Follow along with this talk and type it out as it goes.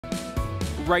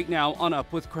Right now on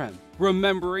Up with KREM,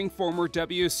 remembering former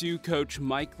WSU coach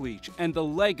Mike Leach and the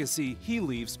legacy he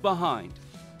leaves behind.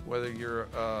 Whether you're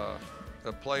a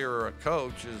player or a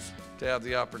coach, is to have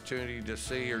the opportunity to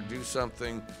see or do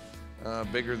something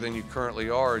bigger than you currently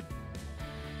are.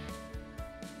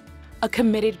 A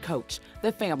committed coach.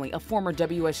 The family of former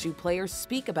WSU players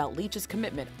speak about Leach's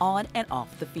commitment on and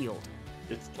off the field.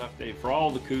 It's a tough day for all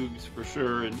the Cougs, for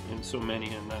sure, and so many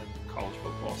in the college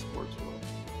football sports world.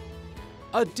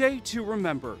 A day to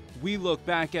remember. We look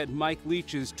back at Mike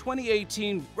Leach's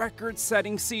 2018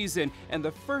 record-setting season and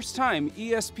the first time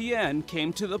ESPN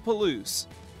came to the Palouse.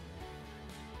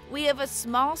 We have a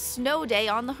small snow day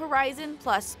on the horizon,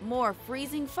 plus more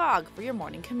freezing fog for your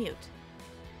morning commute.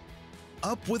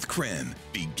 Up with KREM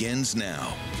begins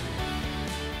now.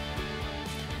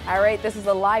 All right, this is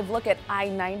a live look at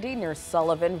I-90 near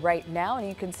Sullivan right now, and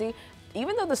you can see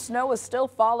even though the snow is still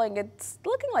falling, it's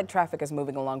looking like traffic is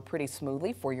moving along pretty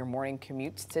smoothly for your morning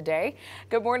commutes today.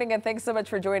 Good morning, and thanks so much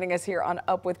for joining us here on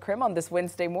Up with KREM on this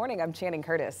Wednesday morning. I'm Channing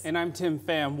Curtis. And I'm Tim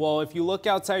Pham. Well, if you look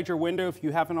outside your window, if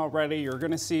you haven't already, you're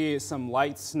going to see some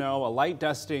light snow, a light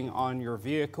dusting on your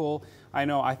vehicle. I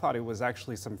know, I thought it was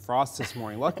actually some frost this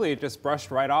morning. Luckily, it just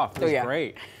brushed right off. It was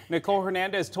great. Nicole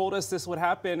Hernandez told us this would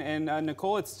happen, and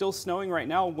Nicole, it's still snowing right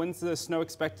now. When's the snow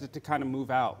expected to kind of move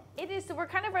out? It is, so we're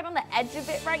kind of right on the edge of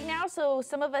it right now, so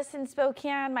some of us in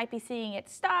Spokane might be seeing it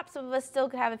stop. Some of us still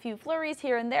could have a few flurries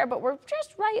here and there, but we're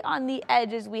just right on the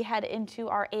edge as we head into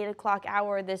our 8 o'clock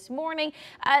hour this morning.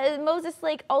 Moses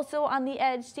Lake also on the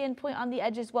edge, Sandpoint on the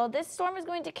edge as well. This storm is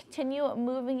going to continue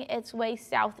moving its way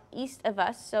southeast of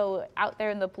us, so out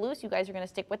there in the Palouse, you guys are going to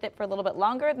stick with it for a little bit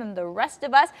longer than the rest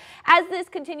of us. As this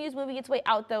continues moving its way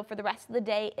out, though, for the rest of the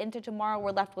day into tomorrow,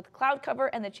 we're left with cloud cover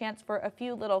and the chance for a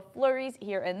few little flurries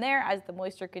here and there as the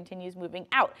moisture continues moving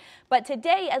out. But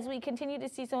today, as we continue to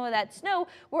see some of that snow,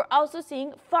 we're also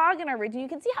seeing fog in our region. You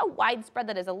can see how widespread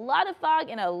that is. A lot of fog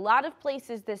in a lot of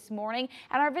places this morning,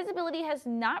 and our visibility has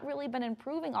not really been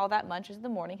improving all that much as the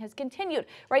morning has continued.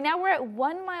 Right now, we're at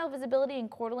 1 mile visibility in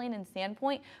Coeur d'Alene and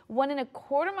Sandpoint,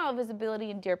 1.25 mile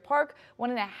visibility in Deer Park,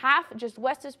 1.5 just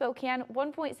west of Spokane,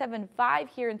 1.75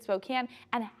 here in Spokane,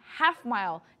 and a half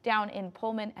mile down in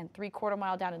Pullman and 3/4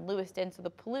 mile down in Lewiston. So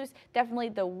the Palouse, definitely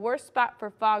the worst spot for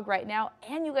fog right now,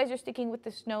 and you guys are sticking with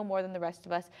the snow more than the rest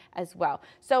of us as well.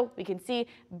 So we can see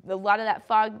a lot of that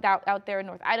fog out there in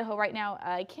North Idaho right now.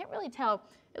 I can't really tell.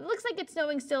 It looks like it's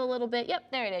snowing still a little bit. Yep,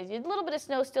 there it is. A little bit of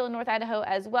snow still in North Idaho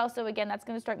as well. So again, that's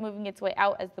going to start moving its way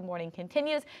out as the morning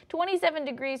continues. 27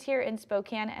 degrees here in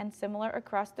Spokane and similar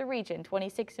across the region.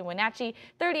 26 in Wenatchee,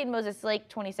 30 in Moses Lake,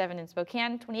 27 in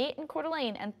Spokane, 28 in Coeur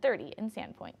d'Alene, and 30 in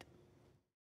Sandpoint.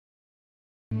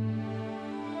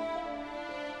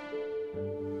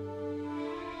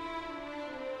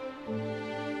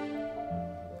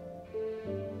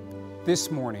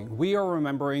 This morning, we are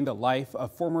remembering the life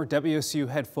of former WSU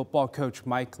head football coach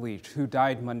Mike Leach, who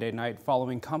died Monday night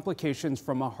following complications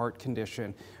from a heart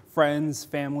condition. Friends,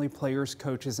 family, players,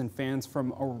 coaches, and fans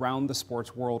from around the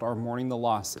sports world are mourning the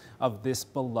loss of this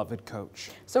beloved coach.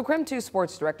 So KREM 2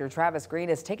 Sports Director Travis Green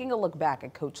is taking a look back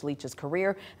at Coach Leach's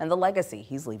career and the legacy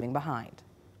he's leaving behind.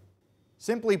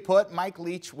 Simply put, Mike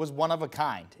Leach was one of a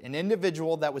kind, an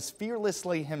individual that was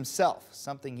fearlessly himself,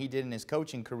 something he did in his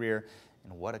coaching career.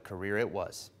 And what a career it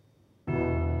was.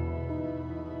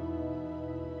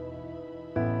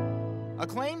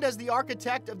 Acclaimed as the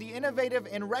architect of the innovative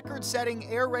and record-setting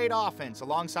air raid offense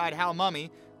alongside Hal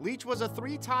Mumme, Leach was a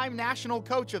 3-time National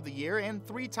Coach of the Year and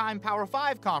 3-time Power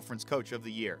 5 Conference Coach of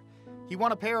the Year. He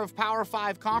won a pair of Power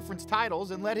 5 conference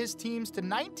titles and led his teams to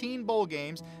 19 bowl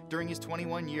games during his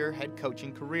 21-year head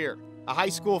coaching career. A high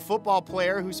school football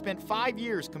player who spent 5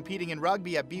 years competing in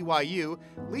rugby at BYU,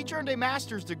 Leach earned a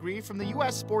master's degree from the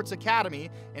U.S. Sports Academy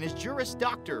and is Juris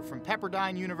Doctor from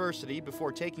Pepperdine University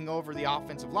before taking over the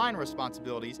offensive line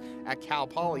responsibilities at Cal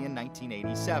Poly in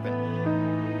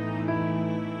 1987.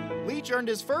 Leach earned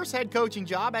his first head coaching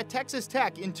job at Texas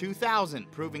Tech in 2000,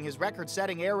 proving his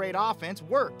record-setting air raid offense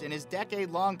worked in his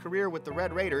decade-long career with the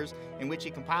Red Raiders, in which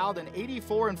he compiled an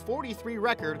 84-43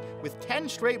 record with 10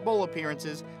 straight bowl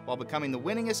appearances while becoming the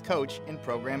winningest coach in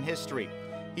program history.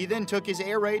 He then took his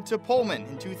air raid to Pullman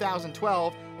in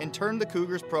 2012 and turned the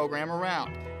Cougars program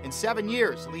around. In 7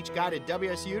 years, Leach guided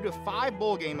WSU to 5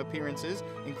 bowl game appearances,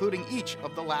 including each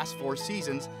of the last 4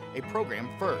 seasons, a program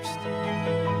first.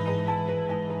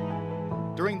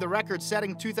 During the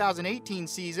record-setting 2018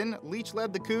 season, Leach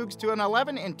led the Cougs to an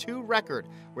 11-2 record,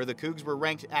 where the Cougs were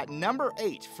ranked at number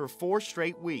 8 for 4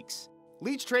 straight weeks.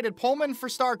 Leach traded Pullman for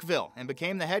Starkville and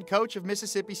became the head coach of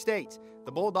Mississippi State.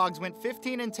 The Bulldogs went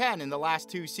 15-10 in the last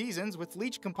 2 seasons, with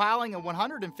Leach compiling a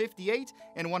 158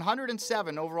 and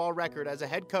 107 overall record as a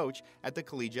head coach at the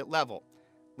collegiate level.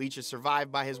 Leach is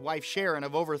survived by his wife Sharon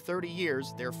of over 30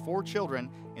 years, their 4 children,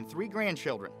 and 3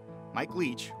 grandchildren. Mike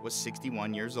Leach was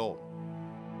 61 years old.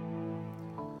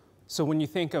 So when you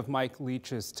think of Mike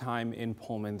Leach's time in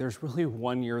Pullman, there's really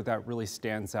one year that really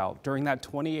stands out. During that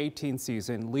 2018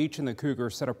 season, Leach and the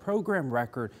Cougars set a program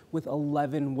record with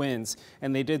 11 wins,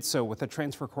 and they did so with a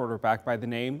transfer quarterback by the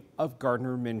name of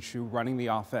Gardner Minshew running the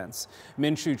offense.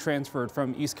 Minshew transferred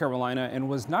from East Carolina and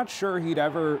was not sure he'd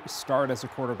ever start as a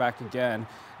quarterback again.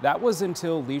 That was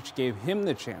until Leach gave him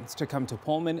the chance to come to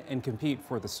Pullman and compete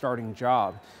for the starting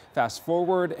job. Fast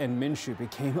forward, and Minshew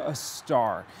became a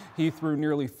star. He threw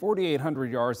nearly 4,800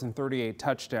 yards and 38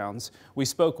 touchdowns. We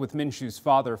spoke with Minshew's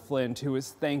father, Flint, who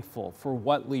is thankful for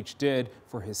what Leach did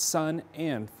for his son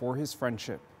and for his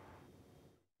friendship.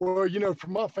 Well, you know, for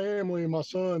my family and my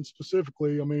son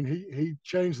specifically, I mean, he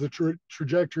changed the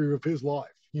trajectory of his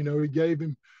life. You know, he gave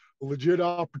him a legit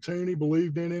opportunity,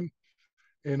 believed in him.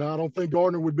 And I don't think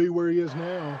Gardner would be where he is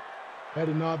now had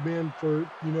it not been for,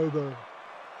 you know, the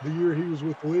year he was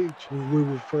with Leach. We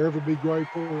will forever be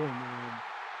grateful,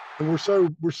 and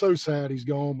we're so sad he's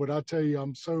gone. But I tell you,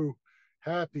 I'm so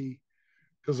happy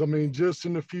because, I mean, just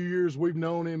in the few years we've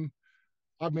known him,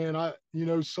 you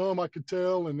know, some I could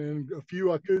tell, and then a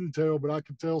few I couldn't tell, but I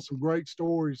could tell some great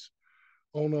stories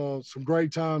on some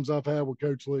great times I've had with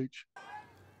Coach Leach.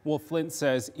 Well, Flint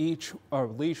says Leach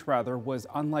was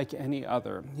unlike any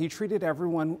other. He treated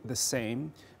everyone the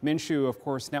same. Minshew, of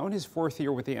course, now in his 4th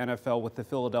year with the NFL with the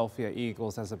Philadelphia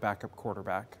Eagles as a backup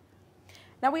quarterback.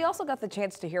 Now, we also got the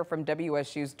chance to hear from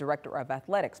WSU's Director of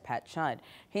Athletics, Pat Chund.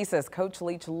 He says Coach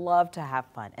Leach loved to have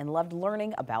fun and loved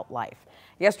learning about life.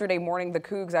 Yesterday morning, the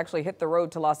Cougs actually hit the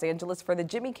road to Los Angeles for the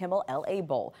Jimmy Kimmel LA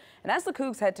Bowl. And as the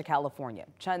Cougs head to California,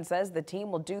 Chund says the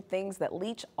team will do things that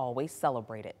Leach always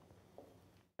celebrated.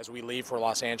 As we leave for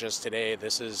Los Angeles today,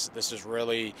 this is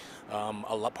really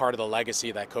a part of the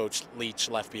legacy that Coach Leach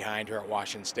left behind here at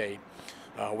Washington State.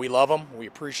 We love him. We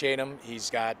appreciate him. He's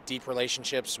got deep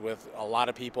relationships with a lot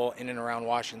of people in and around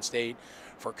Washington State.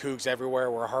 For Cougs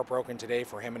everywhere, we're heartbroken today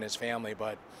for him and his family,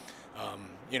 but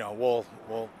you know,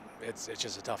 it's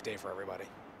just a tough day for everybody.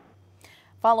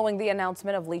 Following the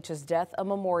announcement of Leach's death, a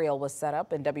memorial was set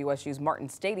up in WSU's Martin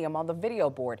Stadium on the video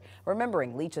board,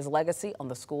 remembering Leach's legacy on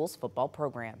the school's football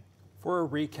program. For a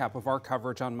recap of our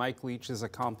coverage on Mike Leach's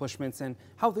accomplishments and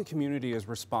how the community is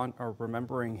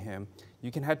remembering him,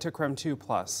 you can head to KREM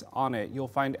 2+. On it, you'll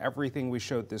find everything we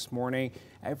showed this morning,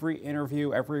 every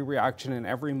interview, every reaction, and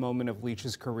every moment of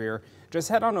Leach's career. Just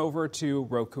head on over to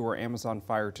Roku or Amazon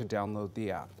Fire to download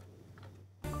the app.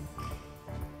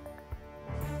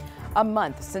 A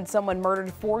month since someone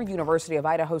murdered 4 University of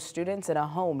Idaho students in a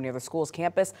home near the school's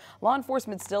campus, law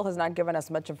enforcement still has not given us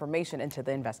much information into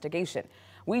the investigation.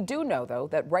 We do know, though,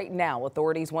 that right now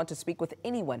authorities want to speak with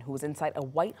anyone who was inside a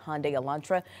white Hyundai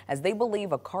Elantra, as they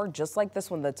believe a car just like this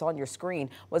one that's on your screen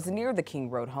was near the King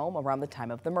Road home around the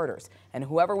time of the murders. And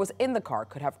whoever was in the car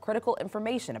could have critical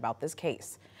information about this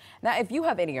case. Now, if you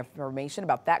have any information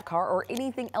about that car or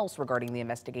anything else regarding the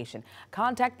investigation,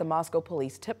 contact the Moscow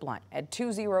Police tip line at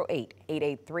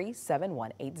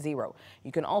 208-883-7180.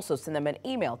 You can also send them an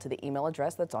email to the email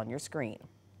address that's on your screen.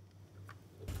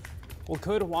 Well,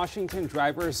 could Washington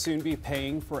drivers soon be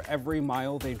paying for every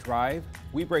mile they drive?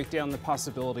 We break down the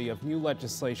possibility of new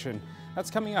legislation. That's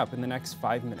coming up in the next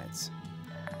 5 minutes.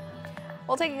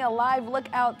 Well, taking a live look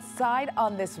outside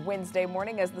on this Wednesday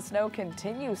morning as the snow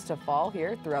continues to fall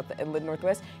here throughout the inland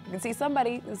Northwest. You can see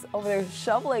somebody is over there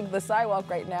shoveling the sidewalk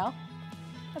right now.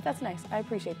 But that's nice. I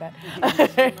appreciate that.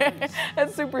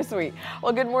 That's super sweet.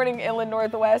 Well, good morning, inland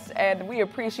Northwest, and we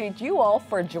appreciate you all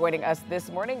for joining us this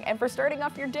morning and for starting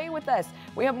off your day with us.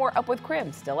 We have more Up with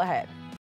KREM still ahead.